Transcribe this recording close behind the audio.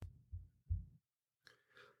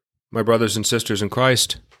My brothers and sisters in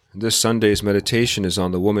Christ, this Sunday's meditation is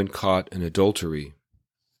on the woman caught in adultery.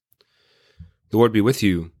 The Lord be with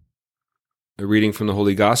you. A reading from the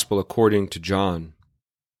Holy Gospel according to John.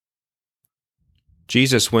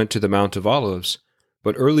 Jesus went to the Mount of Olives,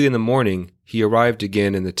 but early in the morning he arrived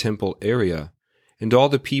again in the temple area, and all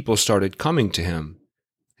the people started coming to him,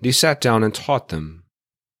 and he sat down and taught them.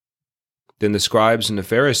 Then the scribes and the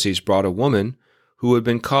Pharisees brought a woman who had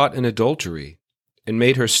been caught in adultery, and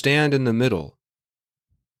made her stand in the middle.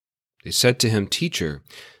 They said to him, "Teacher,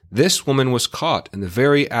 this woman was caught in the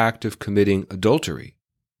very act of committing adultery.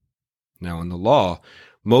 Now in the law,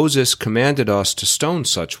 Moses commanded us to stone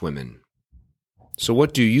such women. So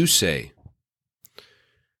what do you say?"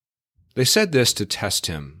 They said this to test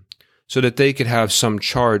him, so that they could have some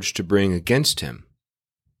charge to bring against him.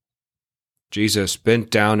 Jesus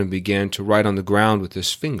bent down and began to write on the ground with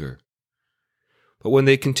his finger. But when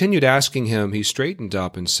they continued asking him, he straightened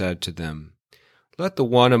up and said to them, "Let the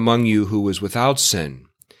one among you who is without sin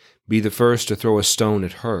be the first to throw a stone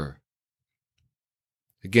at her."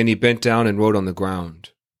 Again he bent down and wrote on the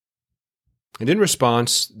ground. And in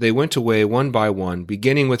response, they went away one by one,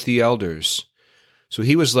 beginning with the elders. So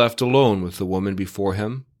he was left alone with the woman before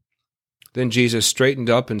him. Then Jesus straightened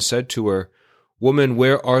up and said to her, "Woman,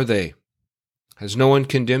 where are they? Has no one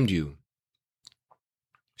condemned you?"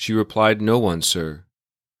 She replied, "No one, sir."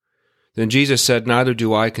 Then Jesus said, "Neither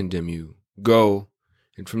do I condemn you. Go,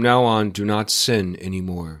 and from now on do not sin any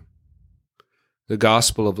more." The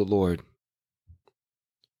Gospel of the Lord.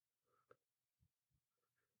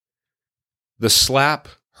 The slap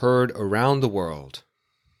heard around the world.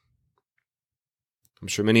 I'm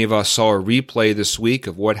sure many of us saw a replay this week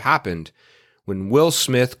of what happened when Will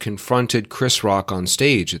Smith confronted Chris Rock on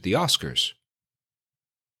stage at the Oscars.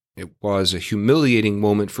 It was a humiliating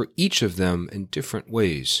moment for each of them in different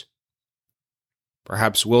ways.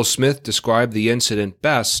 Perhaps Will Smith described the incident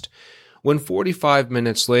best when 45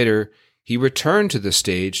 minutes later he returned to the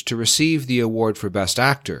stage to receive the award for Best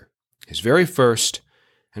Actor, his very first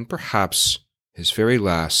and perhaps his very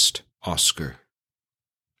last Oscar.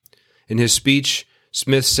 In his speech,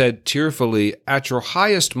 Smith said tearfully, "At your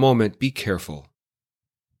highest moment, be careful.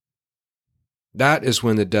 That is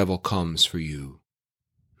when the devil comes for you."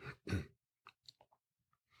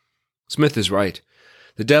 Smith is right.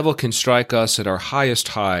 The devil can strike us at our highest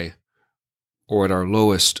high or at our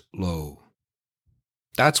lowest low.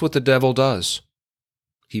 That's what the devil does.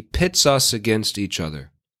 He pits us against each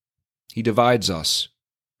other. He divides us.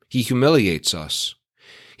 He humiliates us.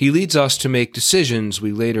 He leads us to make decisions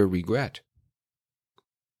we later regret.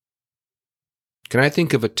 Can I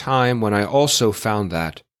think of a time when I also found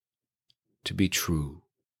that to be true?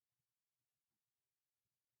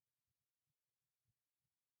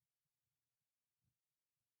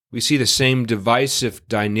 We see the same divisive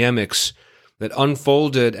dynamics that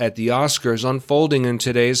unfolded at the Oscars unfolding in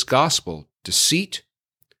today's gospel: deceit,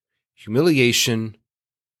 humiliation,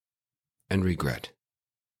 and regret.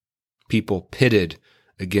 People pitted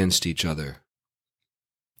against each other.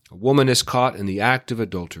 A woman is caught in the act of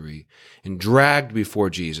adultery and dragged before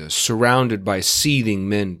Jesus, surrounded by seething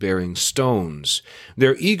men bearing stones.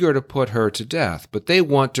 They're eager to put her to death, but they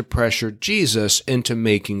want to pressure Jesus into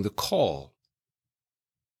making the call.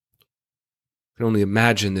 I can only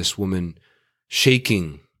imagine this woman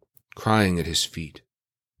shaking, crying at his feet.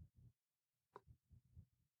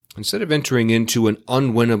 Instead of entering into an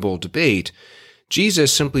unwinnable debate,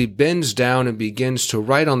 Jesus simply bends down and begins to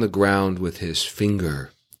write on the ground with his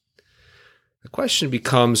finger. The question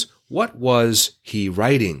becomes, what was he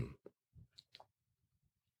writing?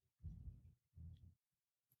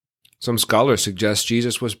 Some scholars suggest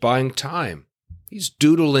Jesus was buying time. He's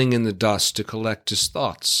doodling in the dust to collect his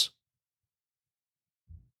thoughts.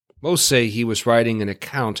 Most say he was writing an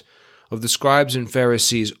account of the scribes and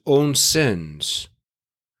Pharisees' own sins.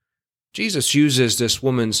 Jesus uses this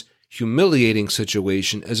woman's humiliating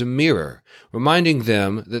situation as a mirror, reminding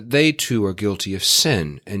them that they too are guilty of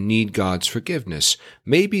sin and need God's forgiveness.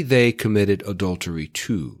 Maybe they committed adultery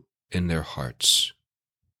too in their hearts.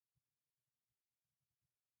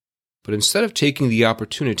 But instead of taking the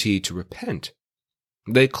opportunity to repent,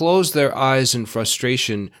 they close their eyes in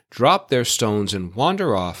frustration, drop their stones, and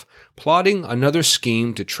wander off, plotting another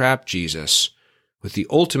scheme to trap Jesus with the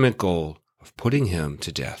ultimate goal of putting him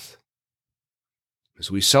to death. As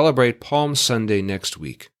we celebrate Palm Sunday next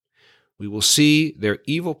week, we will see their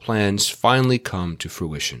evil plans finally come to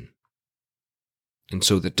fruition. And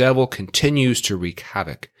so the devil continues to wreak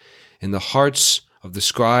havoc in the hearts of the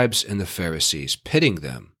scribes and the Pharisees, pitting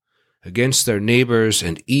them against their neighbors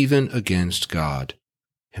and even against God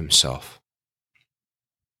himself.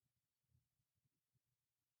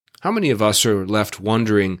 How many of us are left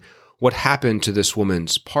wondering what happened to this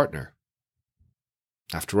woman's partner?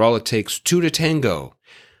 After all, it takes two to tango.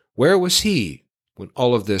 Where was he when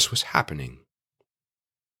all of this was happening?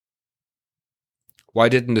 Why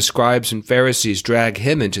didn't the scribes and Pharisees drag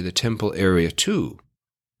him into the temple area too?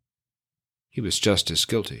 He was just as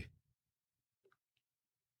guilty.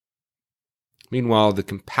 Meanwhile, the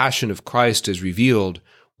compassion of Christ is revealed.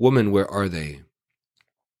 Woman, where are they?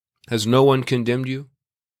 Has no one condemned you?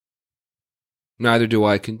 Neither do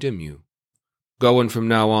I condemn you. Go, and from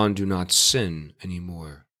now on do not sin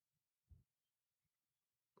anymore.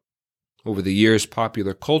 Over the years,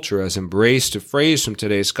 popular culture has embraced a phrase from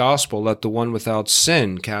today's gospel, let the one without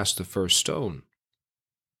sin cast the first stone.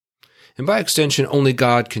 And by extension, only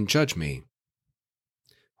God can judge me.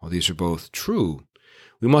 While these are both true,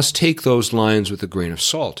 we must take those lines with a grain of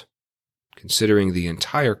salt, considering the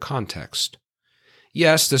entire context.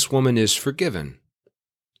 Yes, this woman is forgiven,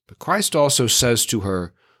 but Christ also says to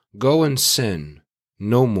her, go and sin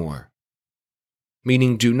no more,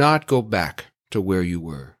 meaning do not go back to where you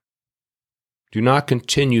were. Do not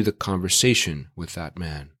continue the conversation with that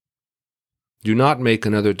man. Do not make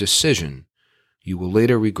another decision you will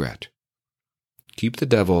later regret. Keep the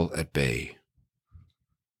devil at bay.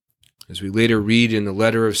 As we later read in the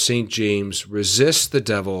letter of St. James, resist the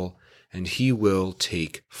devil and he will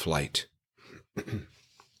take flight.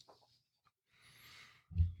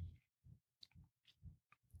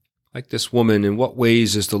 Like this woman, in what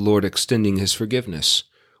ways is the Lord extending his forgiveness,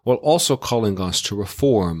 while also calling us to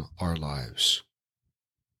reform our lives?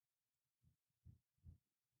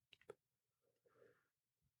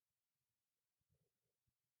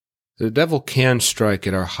 The devil can strike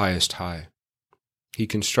at our highest high. He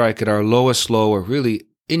can strike at our lowest low, or really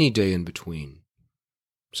any day in between.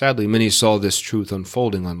 Sadly, many saw this truth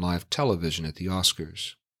unfolding on live television at the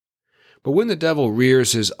Oscars. But when the devil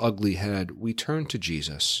rears his ugly head, we turn to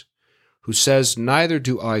Jesus, who says, neither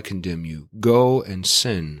do I condemn you. Go and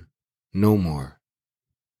sin no more.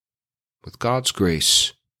 With God's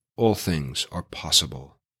grace, all things are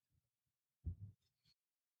possible.